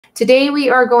Today we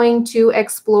are going to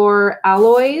explore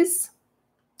alloys,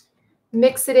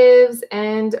 mixatives,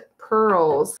 and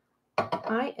pearls.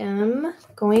 I am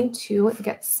going to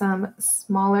get some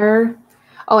smaller.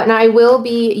 Oh, and I will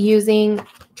be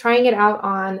trying it out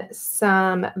on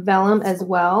some vellum as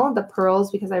well, the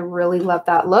pearls, because I really love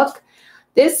that look.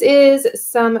 This is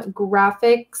some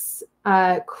Grafix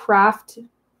craft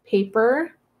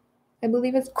paper. I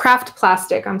believe it's craft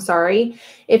plastic. I'm sorry.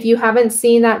 If you haven't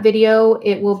seen that video,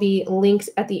 it will be linked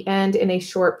at the end in a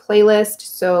short playlist.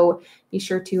 So be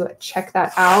sure to check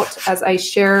that out as I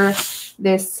share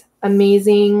this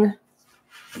amazing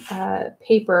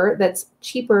paper that's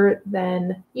cheaper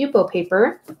than YUPO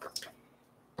paper.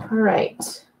 All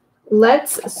right,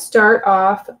 let's start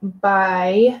off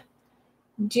by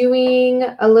doing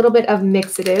a little bit of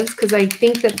mixatives because I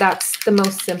think that that's the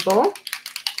most simple.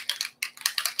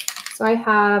 So I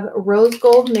have rose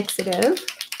gold mixative,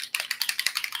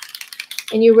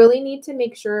 and you really need to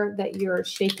make sure that you're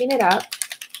shaking it up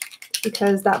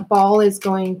because that ball is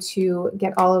going to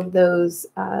get all of those,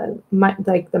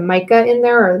 like the mica in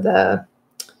there or the,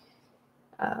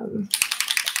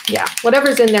 yeah,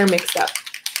 whatever's in there mixed up.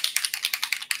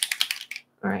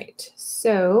 All right,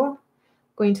 so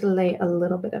I'm going to lay a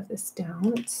little bit of this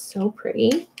down. It's so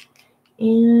pretty.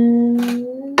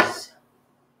 And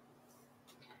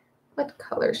what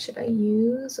color should I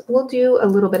use? We'll do a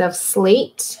little bit of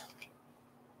slate.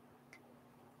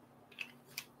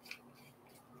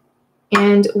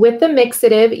 And with the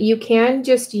mixative, you can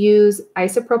just use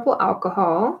isopropyl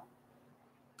alcohol.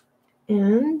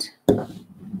 And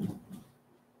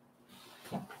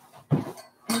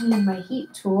I need my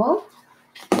heat tool.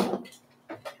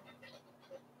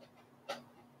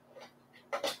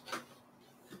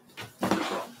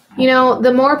 You know,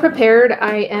 the more prepared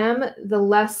I am, the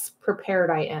less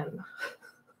prepared I am.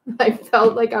 I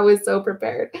felt like I was so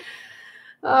prepared.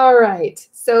 All right,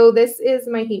 so this is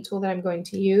my heat tool that I'm going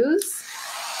to use.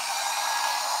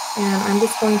 And I'm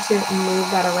just going to move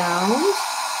that around.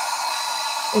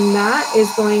 And that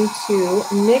is going to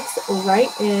mix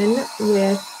right in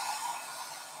with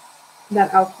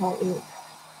that alcohol ink.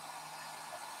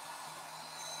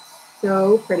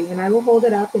 So pretty. And I will hold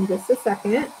it up in just a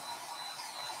second.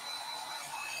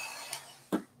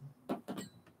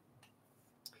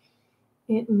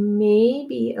 It may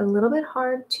be a little bit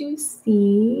hard to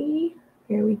see.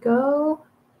 Here we go.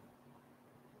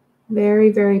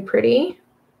 Very, very pretty.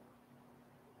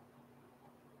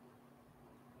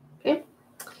 Okay.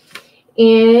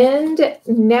 And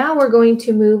now we're going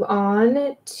to move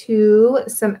on to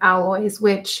some alloys,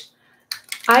 which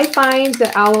I find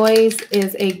that alloys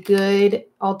is a good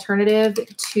alternative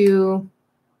to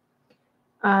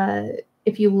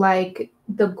if you like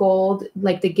the gold,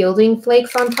 like the gilding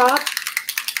flakes on top.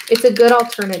 It's a good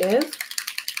alternative.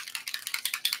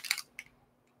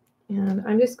 And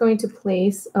I'm just going to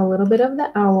place a little bit of the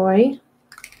alloy.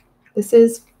 This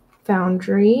is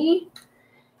Foundry.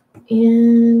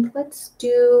 And let's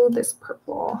do this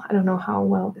purple. I don't know how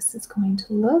well this is going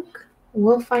to look.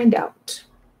 We'll find out.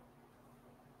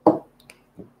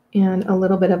 And a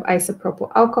little bit of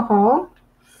isopropyl alcohol.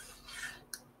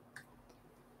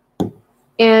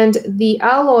 And the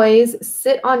alloys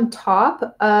sit on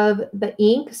top of the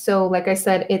ink. So like I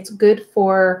said, it's good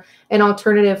for an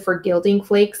alternative for gilding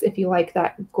flakes if you like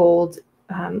that gold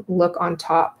look on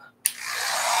top.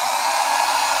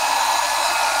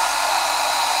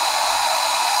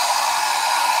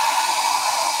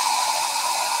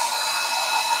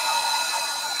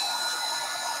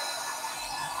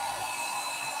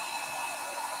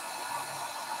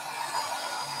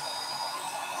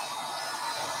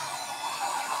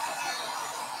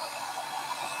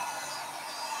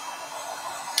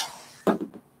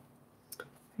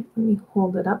 Let me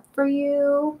hold it up for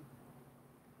you.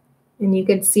 And you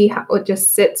can see how it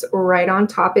just sits right on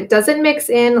top. It doesn't mix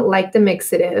in like the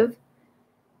mixative.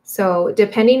 So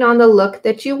depending on the look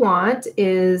that you want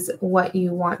is what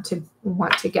you want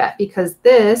to get, because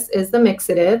this is the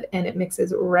mixative and it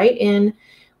mixes right in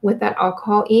with that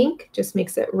alcohol ink. Just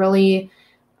makes it really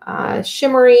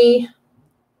shimmery.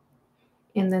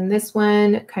 And then this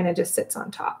one kind of just sits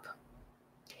on top.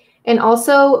 And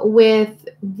also with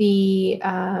the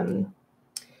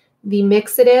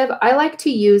mixative, I like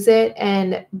to use it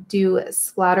and do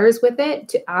splatters with it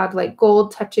to add like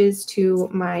gold touches to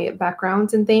my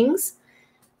backgrounds and things.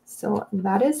 So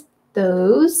that is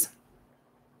those.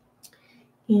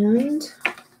 And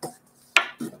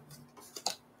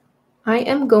I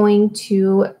am going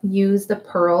to use the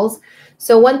pearls.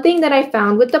 So one thing that I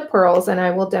found with the pearls, and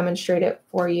I will demonstrate it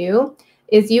for you,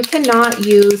 is you cannot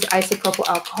use isopropyl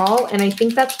alcohol. And I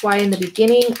think that's why in the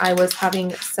beginning I was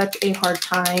having such a hard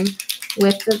time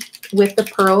with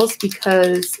the pearls,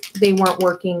 because they weren't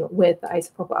working with the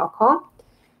isopropyl alcohol.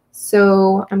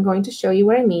 So I'm going to show you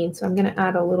what I mean. So I'm going to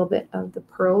add a little bit of the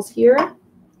pearls here.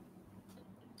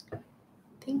 I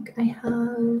think I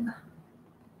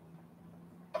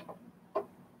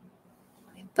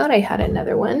thought I had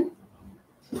another one.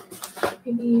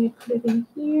 Maybe put it in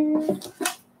here.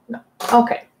 No.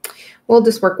 Okay. We'll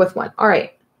just work with one. All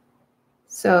right.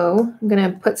 So I'm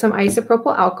going to put some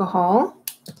isopropyl alcohol,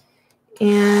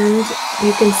 and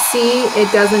you can see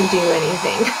it doesn't do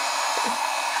anything.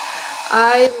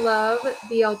 I love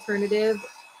the alternative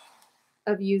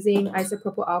of using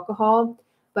isopropyl alcohol,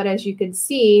 but as you can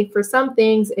see, for some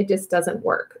things, it just doesn't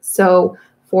work. So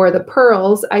for the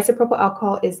pearls, isopropyl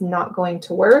alcohol is not going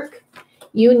to work.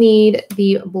 You need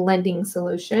the blending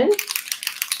solution.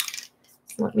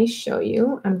 Let me show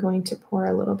you. I'm going to pour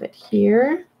a little bit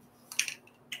here.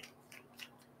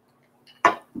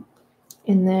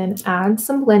 And then add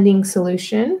some blending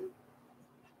solution.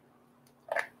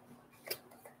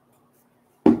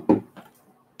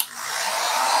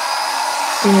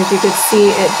 And as you can see,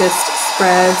 it just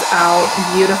spreads out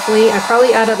beautifully. I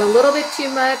probably added a little bit too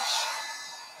much.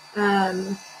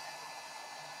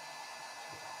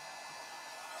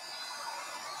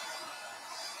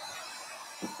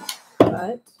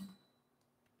 But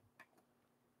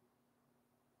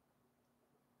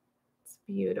it's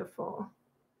beautiful.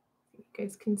 You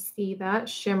guys can see that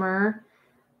shimmer.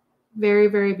 Very,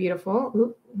 very beautiful.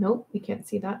 Oop, nope, you can't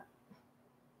see that.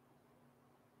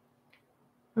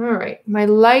 All right, my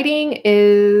lighting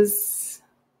is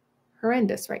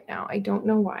horrendous right now. I don't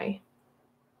know why.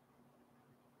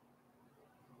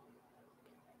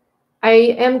 I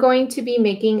am going to be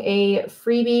making a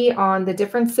freebie on the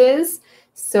differences,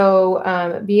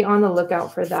 so be on the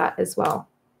lookout for that as well.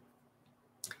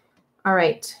 All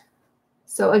right,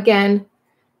 so again,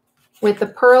 with the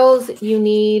pearls, you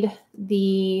need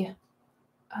the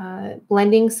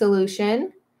blending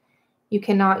solution. You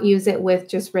cannot use it with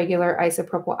just regular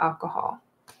isopropyl alcohol.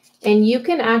 And you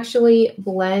can actually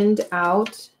blend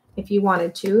out, if you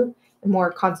wanted to, a more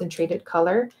concentrated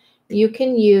color. You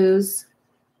can use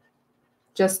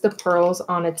just the pearls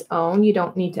on its own. You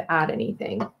don't need to add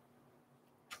anything.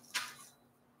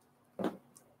 I'm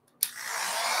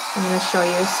going to show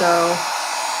you. So,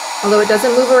 although it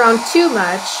doesn't move around too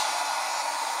much,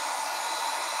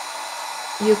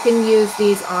 you can use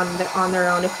these on their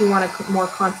own if you want a more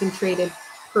concentrated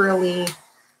pearly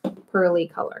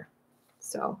color.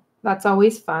 So that's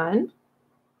always fun.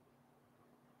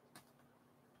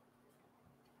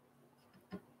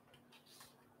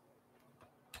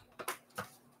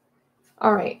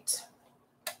 All right.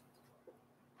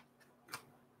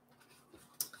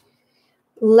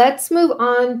 Let's move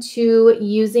on to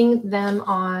using them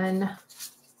on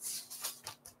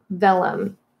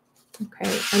vellum.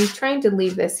 Okay, I'm trying to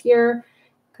leave this here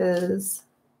because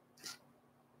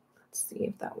let's see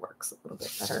if that works a little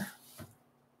bit better.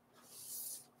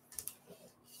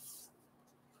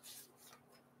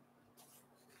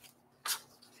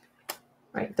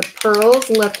 All right, the pearls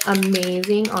look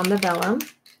amazing on the vellum.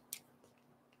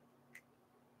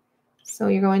 So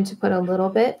you're going to put a little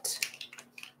bit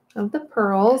of the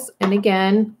pearls, and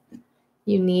again,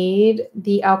 you need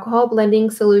the alcohol blending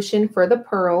solution for the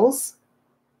pearls.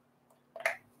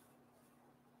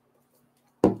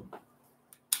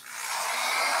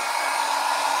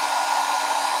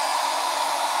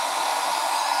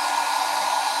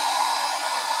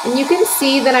 And you can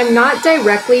see that I'm not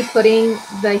directly putting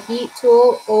the heat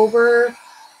tool over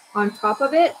on top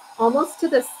of it, almost to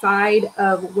the side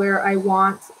of where I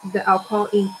want the alcohol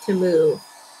ink to move.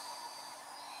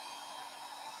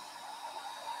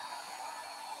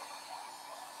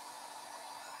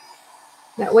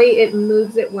 That way it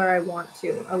moves it where I want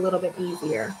to, a little bit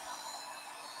easier.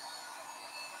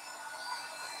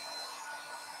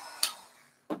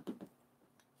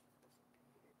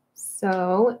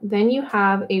 So then you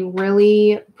have a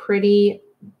really pretty,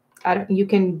 you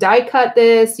can die cut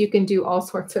this, you can do all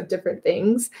sorts of different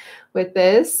things with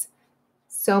this.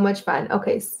 So much fun.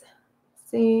 Okay,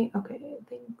 see, okay,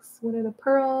 thanks. What are the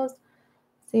pearls?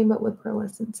 Same but with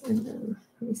pearlescence in them.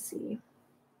 Let me see.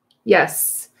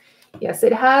 Yes, yes,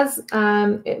 it has,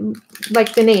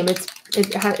 like the name,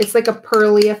 it's like a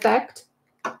pearly effect.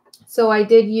 So I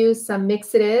did use some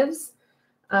mixatives.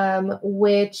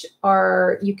 Which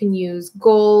are, you can use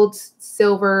gold,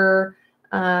 silver,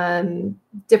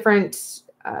 different,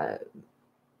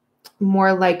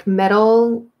 more like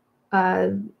metal,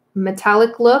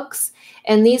 metallic looks.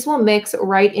 And these will mix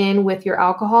right in with your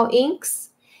alcohol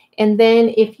inks. And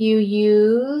then if you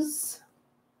use,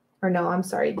 or no, I'm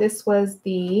sorry, this was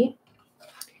the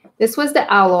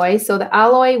alloy. So the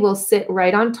alloy will sit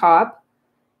right on top.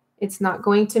 It's not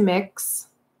going to mix.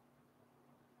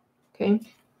 Okay.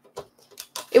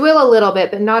 It will a little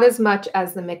bit, but not as much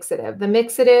as the mixative. The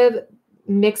mixative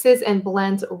mixes and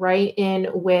blends right in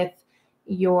with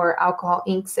your alcohol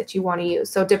inks that you want to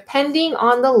use. So depending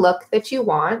on the look that you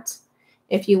want,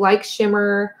 if you like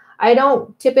shimmer, I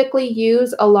don't typically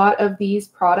use a lot of these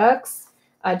products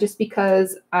just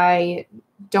because I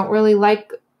don't really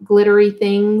like glittery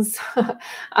things.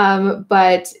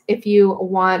 But if you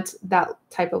want that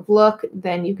type of look,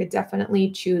 then you could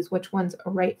definitely choose which ones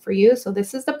are right for you. So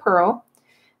this is the Pearl,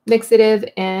 mixative,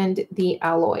 and the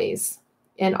alloys.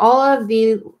 And all of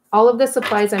the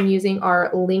supplies I'm using are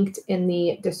linked in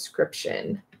the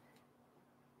description.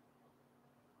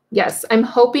 Yes, I'm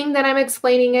hoping that I'm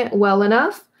explaining it well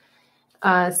enough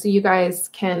so you guys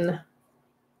can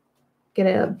get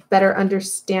a better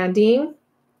understanding.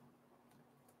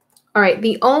 All right,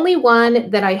 the only one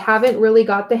that I haven't really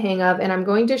got the hang of, and I'm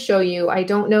going to show you, I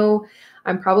don't know,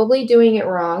 I'm probably doing it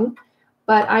wrong,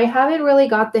 but I haven't really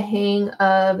got the hang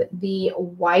of the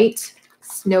white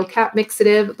snow cap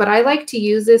mixative, but I like to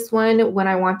use this one when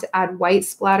I want to add white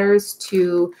splatters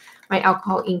to my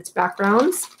alcohol inked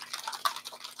backgrounds.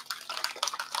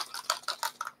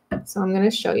 So I'm going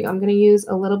to show you. I'm going to use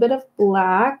a little bit of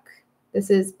black. This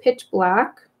is pitch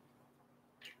black.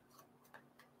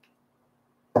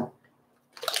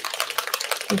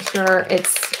 Make sure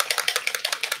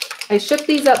I shook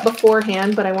these up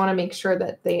beforehand, but I want to make sure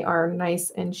that they are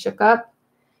nice and shook up.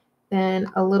 Then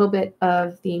a little bit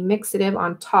of the mixative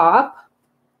on top.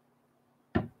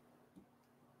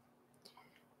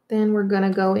 Then we're going to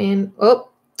go in. Oh,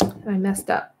 I messed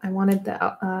up. I wanted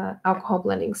the alcohol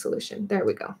blending solution. There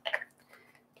we go.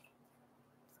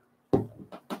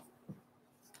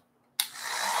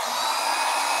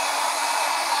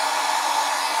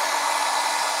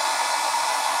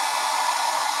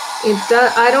 It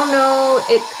does, I don't know,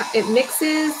 it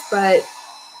mixes, but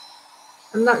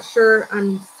I'm not sure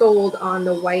I'm sold on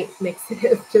the white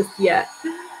mixative just yet.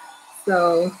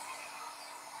 So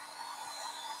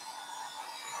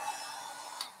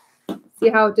see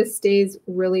how it just stays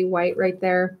really white right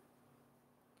there?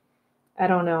 I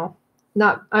don't know.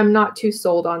 I'm not too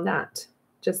sold on that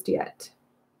just yet.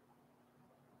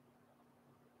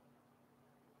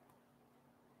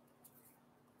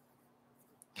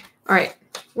 All right,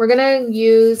 we're gonna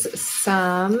use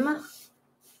some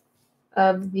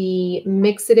of the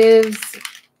mixatives.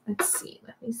 Let's see,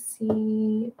 let me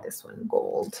see this one,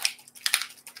 gold.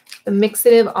 The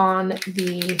mixative on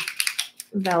the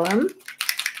vellum.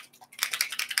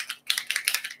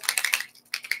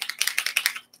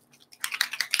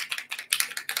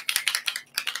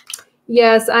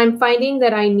 Yes, I'm finding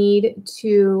that I need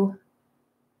to,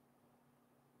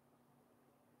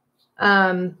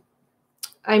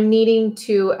 I'm needing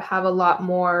to have a lot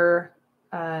more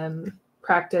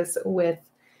practice with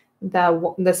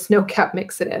the snow cap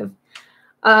mixative.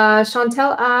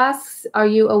 Chantel asks, are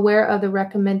you aware of the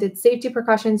recommended safety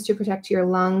precautions to protect your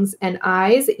lungs and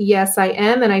eyes? Yes, I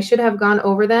am, and I should have gone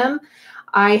over them.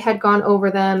 I had gone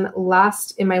over them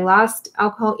in my last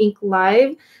Alcohol Ink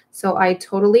Live, so I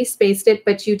totally spaced it,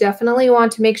 but you definitely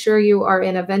want to make sure you are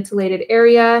in a ventilated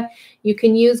area. You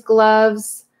can use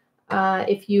gloves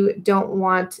if you don't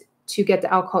want to get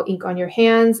the alcohol ink on your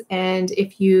hands, and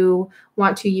if you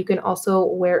want to, you can also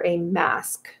wear a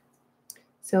mask.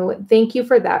 So thank you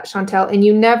for that, Chantel. And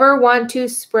you never want to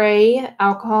spray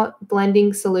alcohol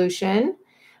blending solution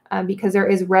because there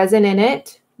is resin in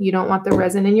it. You don't want the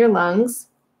resin in your lungs.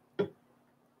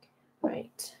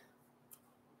 Right.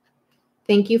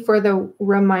 Thank you for the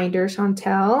reminder,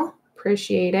 Chantel.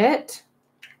 Appreciate it.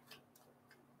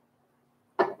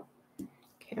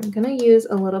 Okay, I'm going to use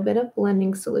a little bit of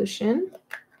blending solution.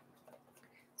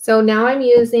 So now I'm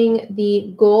using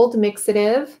the gold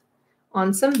mixative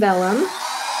on some vellum.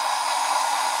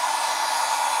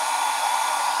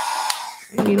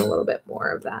 I need a little bit more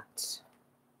of that.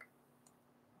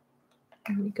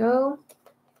 There we go.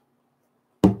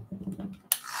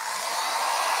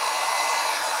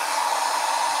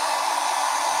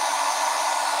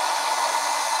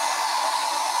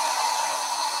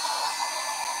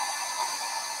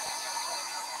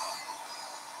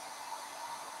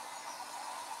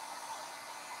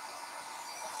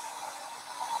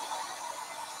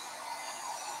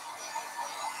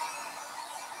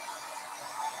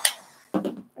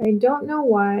 I don't know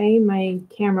why my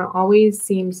camera always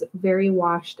seems very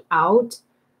washed out,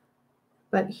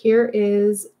 but here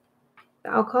is the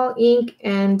alcohol ink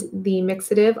and the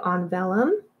mixative on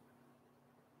vellum.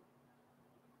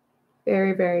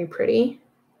 Very, very pretty.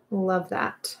 Love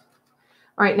that.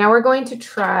 All right, now we're going to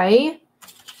try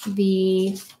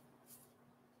the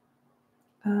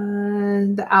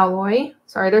alloy.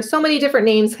 Sorry, there's so many different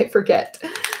names, I forget.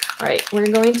 All right, we're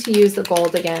going to use the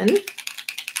gold again.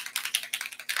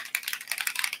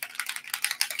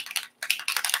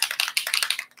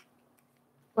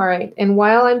 All right, and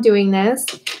while I'm doing this,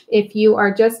 if you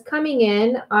are just coming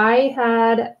in, I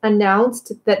had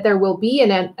announced that there will be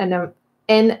an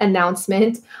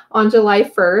announcement on July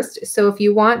 1st. So if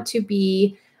you want to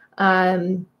be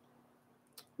one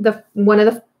of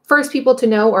the first people to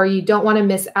know, or you don't want to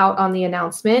miss out on the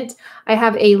announcement, I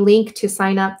have a link to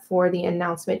sign up for the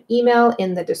announcement email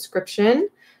in the description.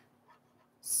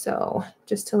 So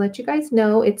just to let you guys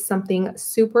know, it's something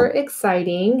super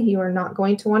exciting. You are not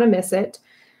going to want to miss it.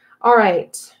 All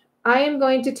right, I am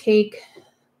going to take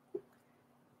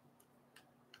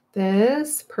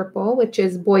this purple, which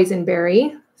is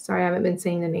boysenberry. Sorry, I haven't been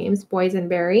saying the names.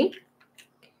 Boysenberry.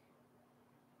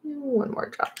 One more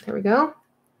drop. There we go.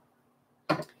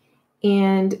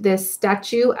 And this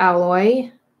statue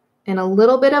alloy, and a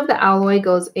little bit of the alloy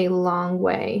goes a long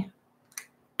way.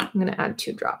 I'm going to add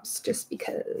 2 drops just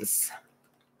because.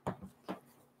 All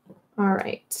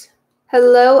right.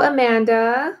 Hello,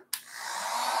 Amanda.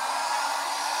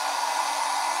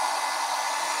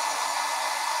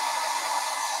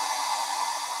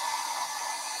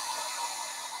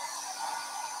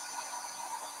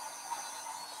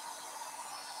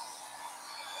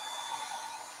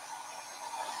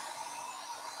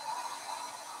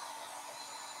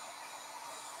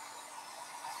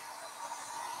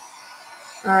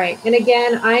 All right, and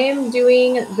again, I am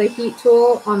doing the heat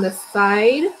tool on the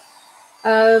side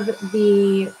of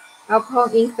the alcohol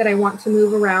ink that I want to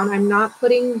move around. I'm not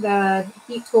putting the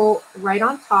heat tool right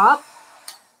on top.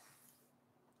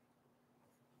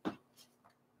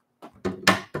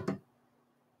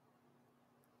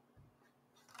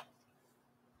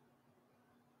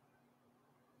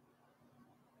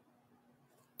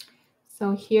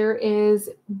 So here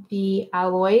is the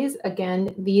alloys.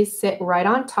 Again, these sit right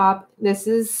on top. This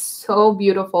is so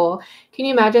beautiful. Can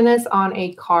you imagine this on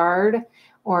a card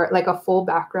or like a full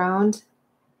background?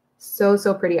 So,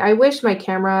 so pretty. I wish my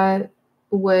camera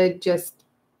would just,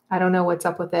 I don't know what's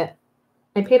up with it.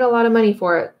 I paid a lot of money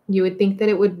for it. You would think that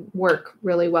it would work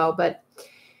really well, but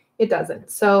it doesn't.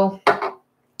 So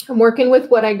I'm working with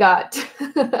what I got.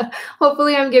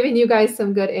 Hopefully I'm giving you guys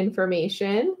some good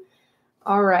information.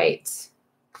 All right.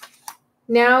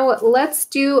 Now let's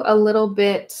do a little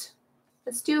bit,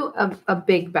 let's do a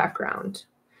big background.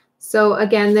 So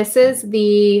again, this is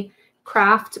the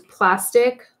craft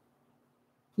plastic.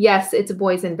 Yes, it's a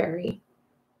boysenberry.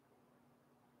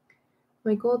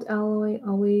 My gold alloy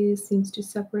always seems to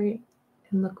separate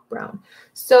and look brown.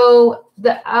 So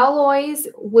the alloys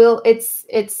will, it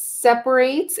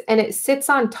separates and it sits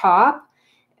on top.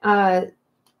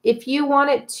 If you want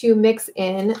it to mix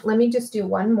in, let me just do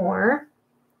one more.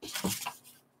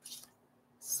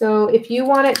 So if you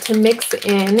want it to mix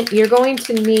in, you're going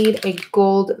to need a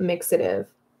gold mixative.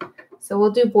 So we'll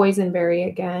do boysenberry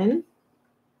again.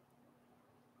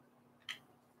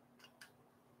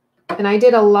 And I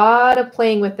did a lot of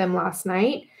playing with them last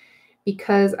night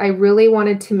because I really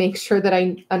wanted to make sure that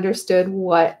I understood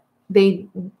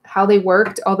how they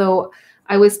worked. Although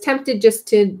I was tempted just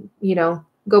to, you know,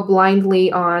 go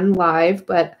blindly on live,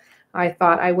 but I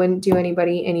thought I wouldn't do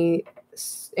anybody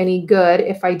any good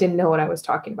if I didn't know what I was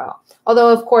talking about. Although,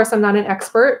 of course, I'm not an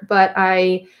expert, but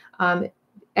I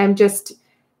am just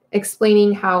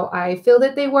explaining how I feel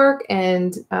that they work,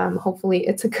 and hopefully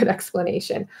it's a good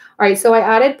explanation. All right, so I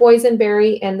added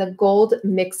boysenberry and the gold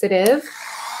mixative.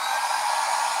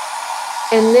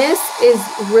 And this is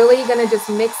really going to just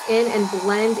mix in and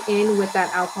blend in with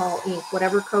that alcohol ink,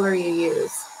 whatever color you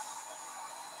use.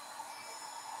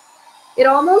 It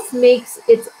almost makes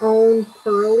its own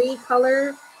pearly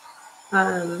color.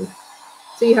 So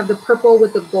you have the purple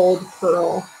with the gold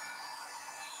pearl.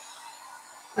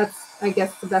 That's, I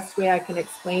guess, the best way I can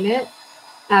explain it.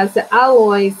 As the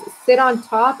alloys sit on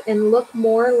top and look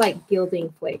more like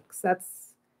gilding flakes.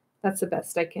 That's the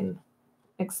best I can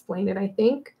explain it, I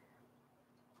think.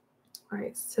 All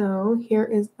right, so here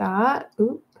is that.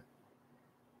 Ooh.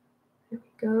 There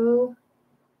we go.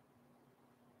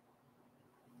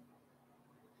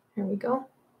 There we go.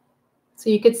 So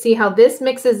you could see how this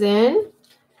mixes in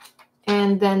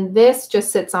and then this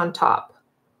just sits on top.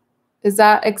 Is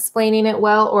that explaining it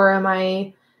well, or am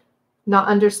I not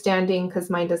understanding because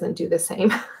mine doesn't do the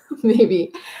same?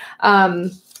 Maybe. I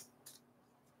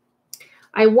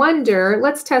wonder,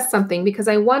 let's test something, because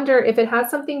I wonder if it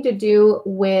has something to do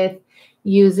with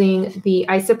using the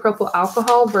isopropyl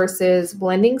alcohol versus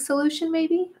blending solution,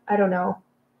 maybe? I don't know.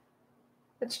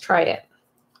 Let's try it.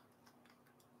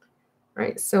 All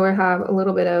right, so I have a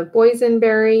little bit of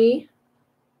boysenberry.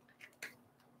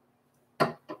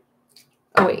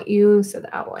 Oh, wait, you said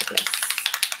the alloy, yes.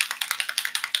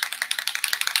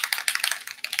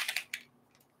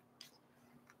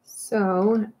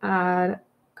 So add a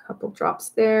couple drops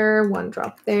there, 1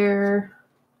 drop there.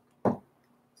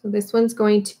 So this one's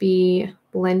going to be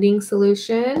blending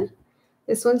solution.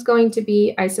 This one's going to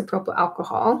be isopropyl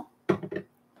alcohol.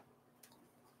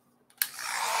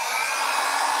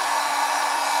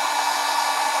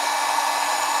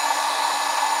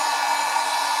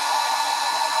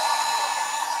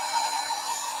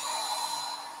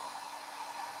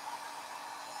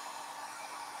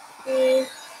 Okay.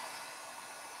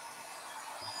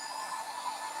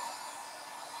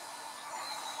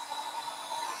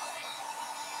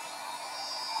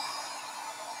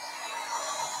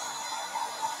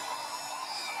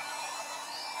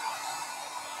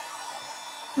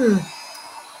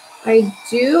 I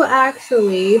do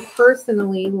actually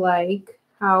personally like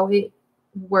how it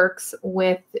works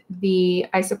with the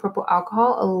isopropyl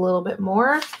alcohol a little bit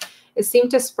more. It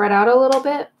seemed to spread out a little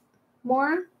bit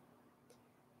more.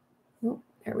 Oh,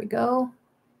 there we go.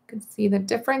 You can see the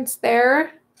difference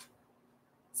there.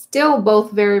 Still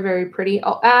both very, very pretty.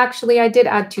 Oh, actually, I did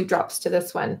add 2 drops to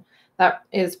this one. That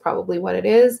is probably what it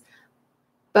is.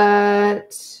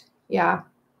 But yeah,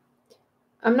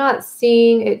 I'm not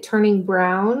seeing it turning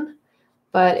brown,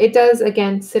 but it does,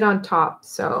 again, sit on top.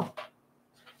 So, all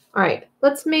right,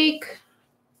 let's make,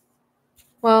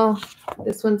 well,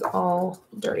 this one's all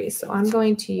dirty. So I'm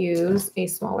going to use a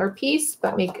smaller piece,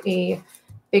 but make a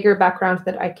bigger background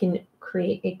that I can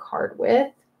create a card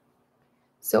with.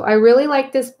 So I really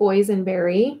like this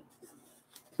boysenberry.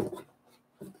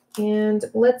 And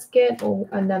let's get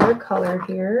another color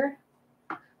here.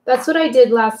 That's what I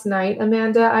did last night,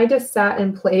 Amanda. I just sat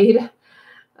and played.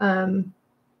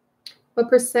 What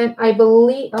percent? I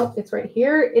believe, oh, it's right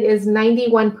here. It is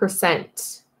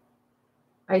 91%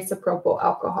 isopropyl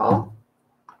alcohol.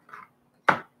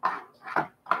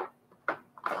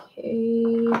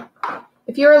 Okay.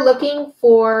 If you're looking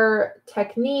for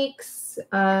techniques,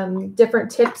 different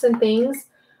tips and things,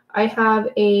 I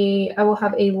will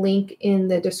have a link in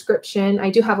the description.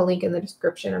 I do have a link in the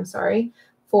description, I'm sorry,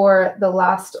 for the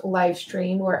last live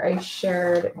stream where I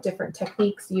shared different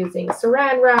techniques using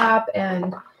saran wrap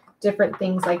and different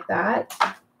things like that.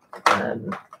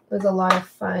 It was a lot of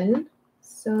fun.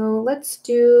 So let's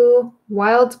do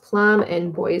wild plum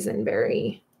and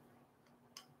boysenberry.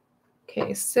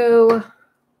 Okay, so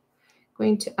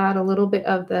going to add a little bit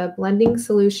of the blending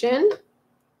solution.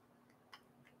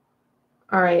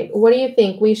 All right, what do you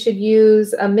think? We should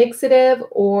use a mixative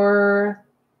or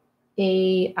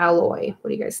a alloy? What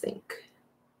do you guys think?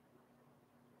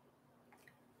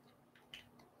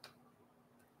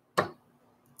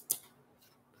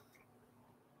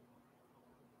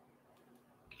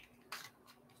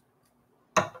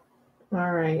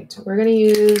 All right, we're going to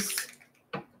use,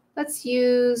 let's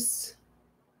use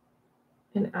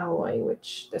an alloy,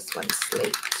 which this one's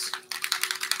slate.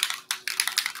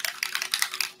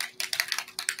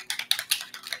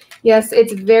 Yes,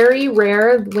 it's very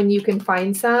rare when you can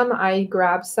find some. I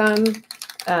grabbed some.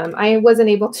 I wasn't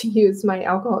able to use my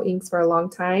alcohol inks for a long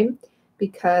time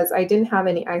because I didn't have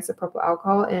any isopropyl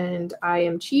alcohol, and I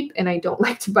am cheap and I don't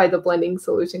like to buy the blending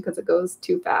solution because it goes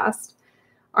too fast.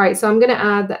 All right, so I'm going to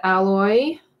add the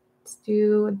alloy. Let's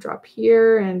do a drop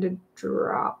here and a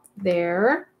drop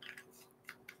there.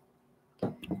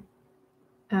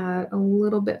 Add a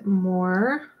little bit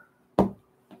more.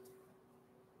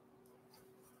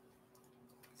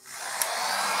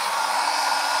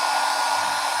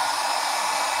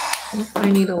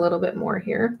 I need a little bit more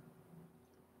here.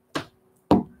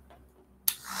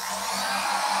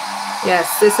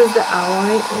 Yes, this is the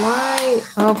alloy. Why?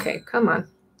 Okay, come on.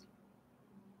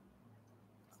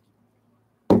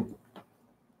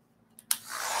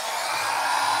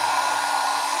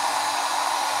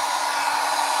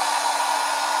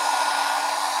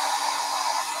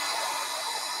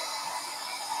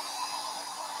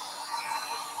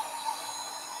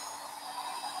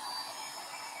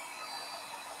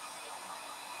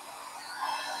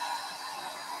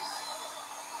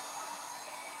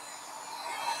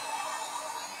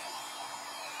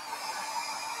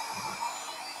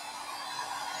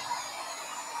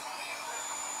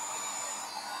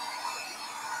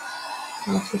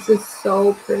 Oh, this is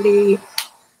so pretty.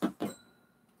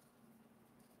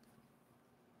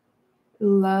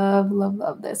 Love, love,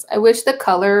 love this. I wish the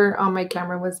color on my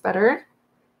camera was better.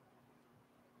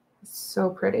 It's so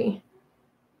pretty.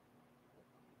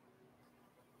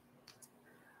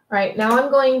 All right, now I'm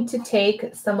going to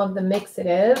take some of the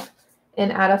mixative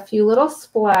and add a few little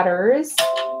splatters.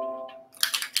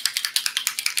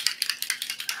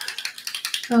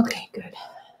 Okay, good.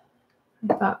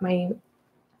 I thought my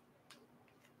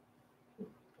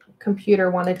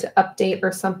computer wanted to update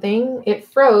or something. It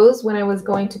froze when I was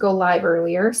going to go live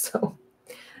earlier, so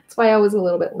that's why I was a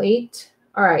little bit late.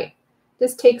 All right,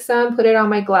 just take some, put it on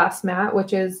my glass mat,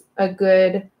 which is a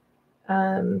good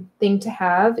thing to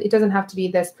have. It doesn't have to be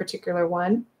this particular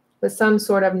one, but some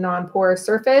sort of non-porous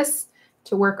surface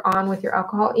to work on with your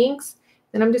alcohol inks.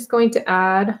 And I'm just going to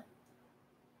add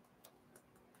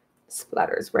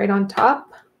splatters right on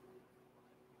top.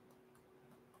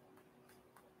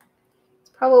 It's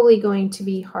probably going to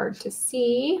be hard to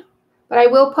see, but I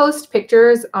will post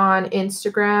pictures on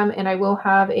Instagram, and I will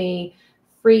have a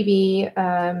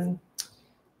freebie,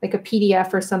 like a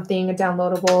PDF or something, a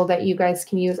downloadable that you guys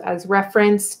can use as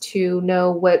reference to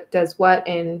know what does what,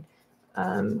 and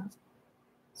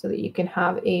so that you can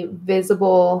have a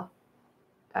visible,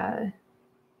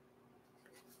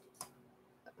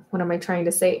 what am I trying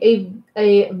to say?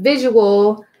 A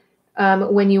visual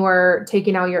when you are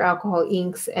taking out your alcohol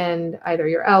inks and either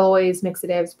your alloys,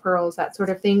 mixatives, pearls, that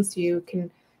sort of thing, so you can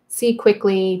see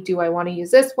quickly, do I want to use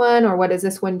this one, or what does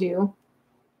this one do?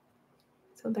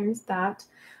 So there's that.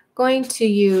 Going to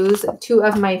use two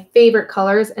of my favorite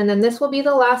colors, and then this will be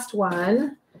the last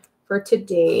one for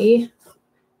today.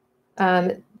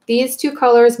 These two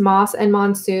colors, Moss and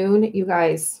Monsoon, you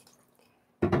guys,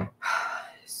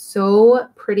 so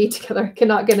pretty together. I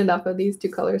cannot get enough of these two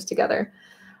colors together.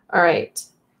 All right,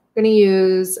 I'm going to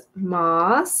use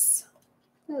Moss,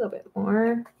 a little bit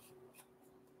more,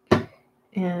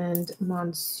 and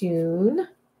Monsoon.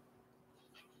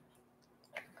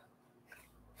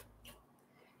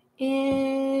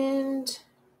 And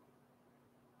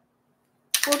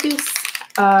we'll do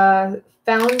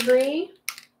Foundry.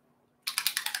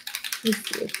 Let me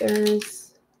see if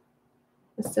there's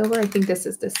the silver. I think this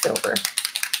is the silver.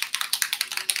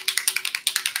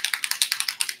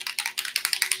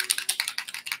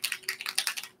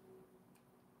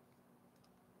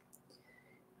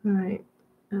 All right,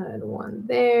 add one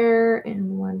there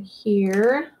and one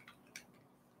here.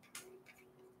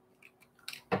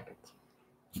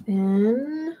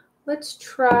 Then let's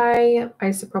try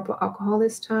isopropyl alcohol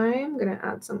this time. I'm going to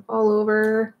add some all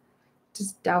over,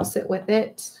 just douse it with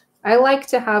it. I like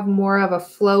to have more of a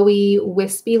flowy,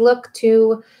 wispy look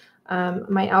to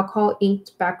my alcohol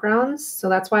inked backgrounds. So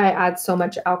that's why I add so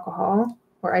much alcohol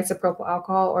or isopropyl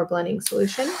alcohol or blending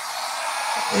solution.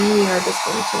 And we are just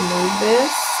going to move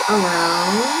this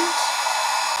around.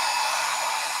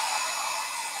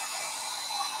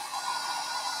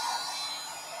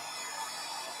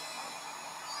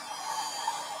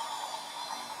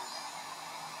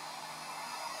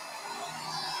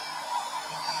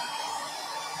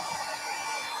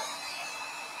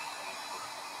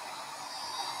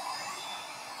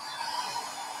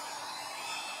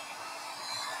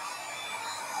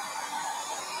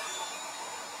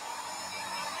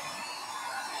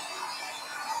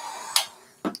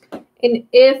 And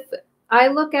if I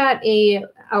look at a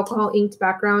alcohol inked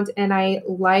background and I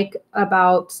like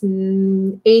about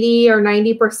 80 or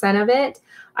 90% of it,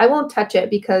 I won't touch it,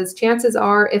 because chances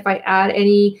are if I add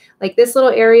any, like this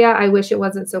little area, I wish it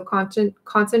wasn't so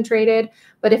concentrated.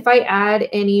 But if I add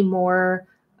any more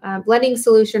blending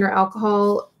solution or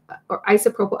alcohol or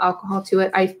isopropyl alcohol to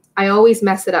it, I always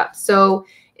mess it up. So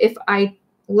if I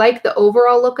like the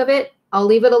overall look of it, I'll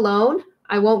leave it alone.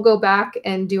 I won't go back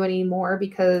and do any more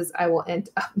because I will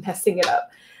end up messing it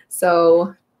up.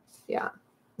 So yeah,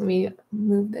 let me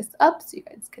move this up so you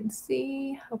guys can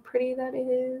see how pretty that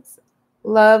is.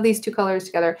 Love these two colors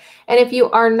together. And if you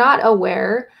are not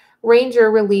aware,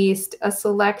 Ranger released a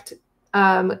select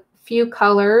few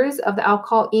colors of the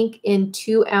alcohol ink in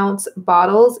 2-ounce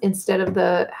bottles instead of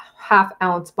the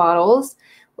half-ounce bottles,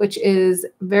 which is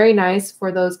very nice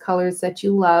for those colors that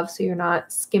you love, so you're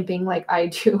not skimping like I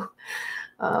do.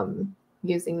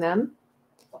 Using them.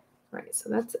 All right, so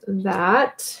that's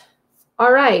that.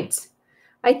 All right,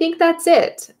 I think that's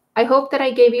it. I hope that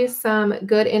I gave you some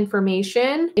good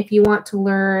information. If you want to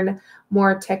learn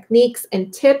more techniques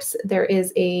and tips, there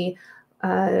is a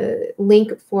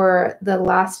link for the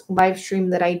last live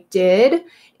stream that I did,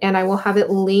 and I will have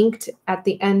it linked at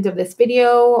the end of this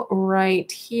video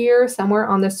right here somewhere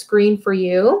on the screen for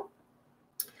you.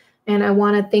 And I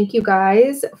want to thank you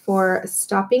guys for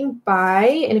stopping by.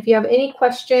 And if you have any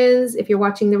questions, if you're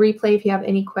watching the replay, if you have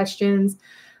any questions,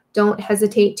 don't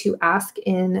hesitate to ask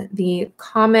in the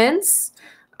comments.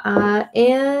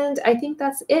 And I think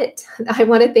that's it. I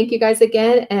want to thank you guys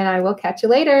again, and I will catch you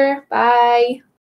later. Bye.